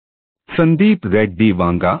Sandeep Reddy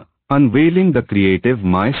Vanga, Unveiling the Creative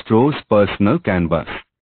Maestro's Personal Canvas.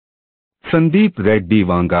 Sandeep Reddy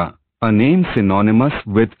Vanga, a name synonymous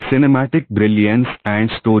with cinematic brilliance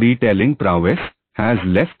and storytelling prowess, has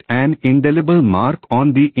left an indelible mark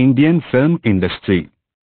on the Indian film industry.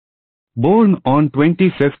 Born on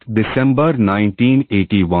 25 December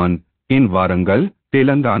 1981 in Warangal,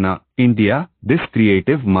 Telangana, India, this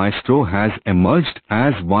creative maestro has emerged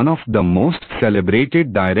as one of the most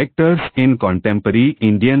celebrated directors in contemporary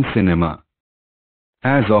Indian cinema.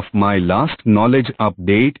 As of my last knowledge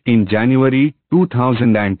update in January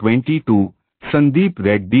 2022, Sandeep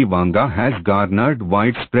Reddy Vanga has garnered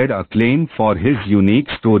widespread acclaim for his unique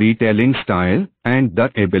storytelling style and the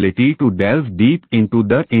ability to delve deep into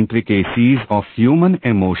the intricacies of human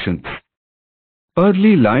emotions.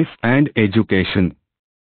 Early life and education.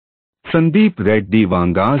 Sandeep Reddy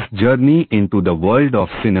Vanga's journey into the world of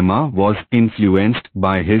cinema was influenced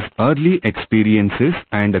by his early experiences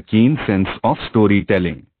and a keen sense of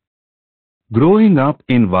storytelling. Growing up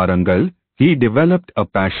in Warangal, he developed a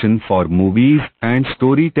passion for movies and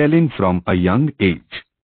storytelling from a young age.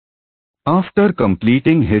 After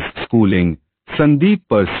completing his schooling, Sandeep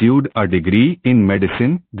pursued a degree in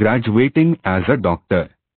medicine, graduating as a doctor.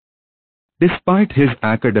 Despite his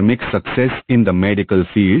academic success in the medical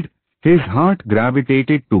field, his heart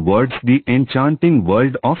gravitated towards the enchanting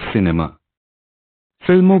world of cinema.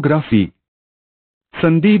 Filmography.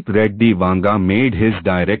 Sandeep Reddy Vanga made his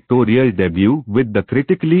directorial debut with the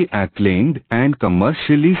critically acclaimed and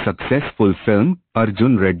commercially successful film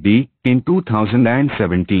Arjun Reddy in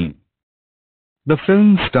 2017. The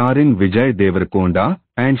film, starring Vijay Deverakonda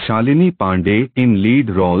and Shalini Pandey in lead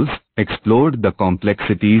roles, explored the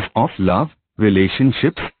complexities of love,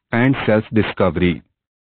 relationships, and self-discovery.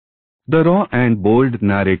 The raw and bold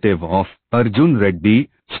narrative of Arjun Reddy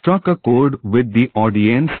struck a chord with the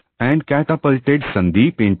audience and catapulted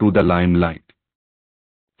Sandeep into the limelight.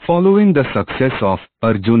 Following the success of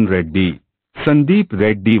Arjun Reddy, Sandeep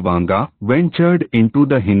Reddy Vanga ventured into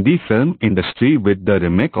the Hindi film industry with the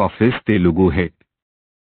remake of his Telugu hit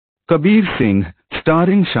Kabir Singh,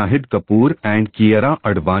 starring Shahid Kapoor and Kiara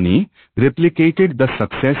Advani, replicated the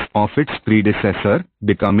success of its predecessor,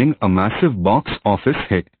 becoming a massive box office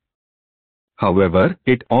hit. However,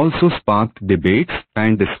 it also sparked debates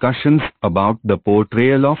and discussions about the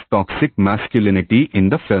portrayal of toxic masculinity in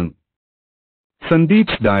the film.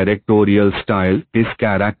 Sandeep's directorial style is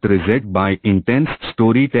characterized by intense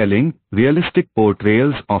storytelling, realistic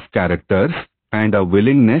portrayals of characters, and a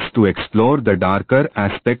willingness to explore the darker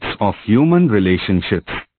aspects of human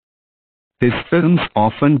relationships. His films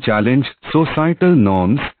often challenge societal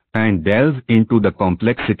norms and delve into the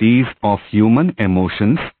complexities of human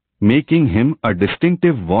emotions, making him a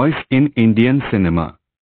distinctive voice in Indian cinema.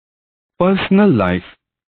 Personal life.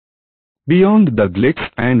 Beyond the glitz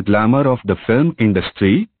and glamour of the film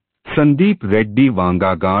industry, Sandeep Reddy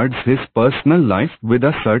Vanga guards his personal life with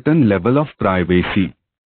a certain level of privacy.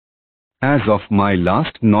 As of my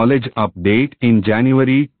last knowledge update in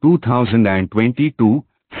January 2022,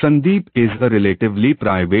 Sandeep is a relatively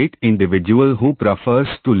private individual who prefers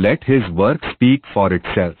to let his work speak for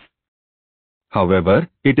itself. However,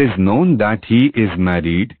 it is known that he is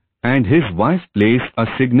married, and his wife plays a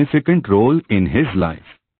significant role in his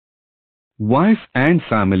life. Wife and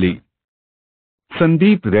family.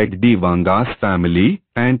 Sandeep Reddy Vanga's family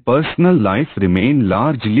and personal life remain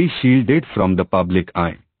largely shielded from the public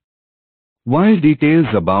eye. While details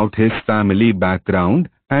about his family background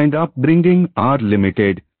and upbringing are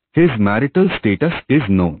limited, his marital status is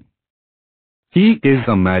known. He is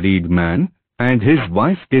a married man, and his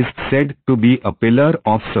wife is said to be a pillar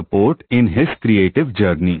of support in his creative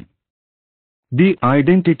journey. The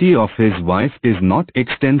identity of his wife is not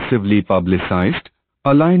extensively publicized,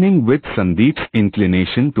 aligning with Sandeep's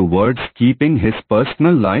inclination towards keeping his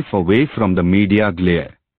personal life away from the media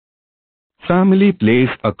glare. Family plays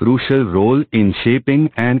a crucial role in shaping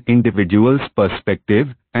an individual's perspective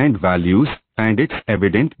and values, and it's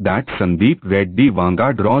evident that Sandeep Reddy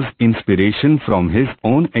Vanga draws inspiration from his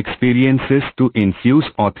own experiences to infuse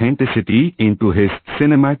authenticity into his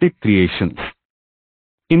cinematic creations.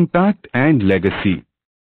 Impact and legacy.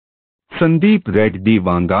 Sandeep Reddy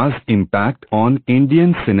Vanga's impact on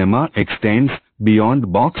Indian cinema extends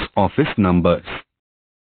beyond box office numbers.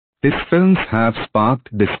 His films have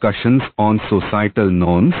sparked discussions on societal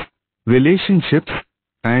norms, relationships,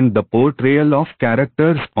 and the portrayal of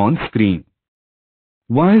characters on screen.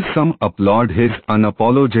 While some applaud his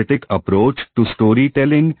unapologetic approach to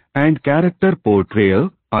storytelling and character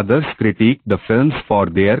portrayal, others critique the films for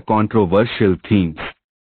their controversial themes.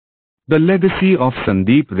 The legacy of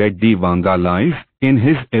Sandeep Reddy Vanga lies in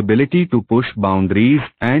his ability to push boundaries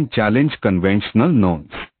and challenge conventional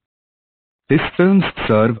norms. His films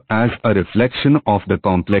serve as a reflection of the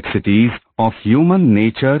complexities of human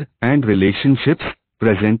nature and relationships,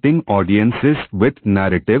 presenting audiences with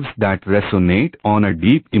narratives that resonate on a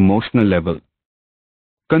deep emotional level.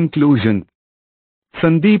 Conclusion.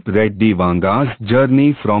 Sandeep Reddy Vanga's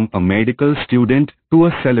journey from a medical student to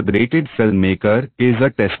a celebrated filmmaker is a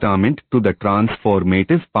testament to the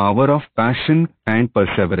transformative power of passion and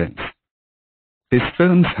perseverance. His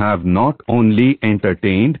films have not only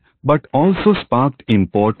entertained but also sparked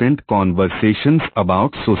important conversations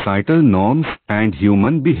about societal norms and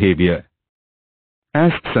human behavior.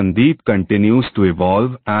 As Sandeep continues to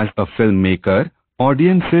evolve as a filmmaker,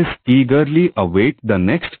 audiences eagerly await the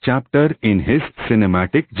next chapter in his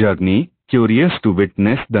cinematic journey, curious to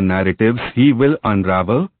witness the narratives he will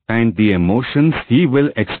unravel and the emotions he will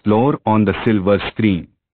explore on the silver screen.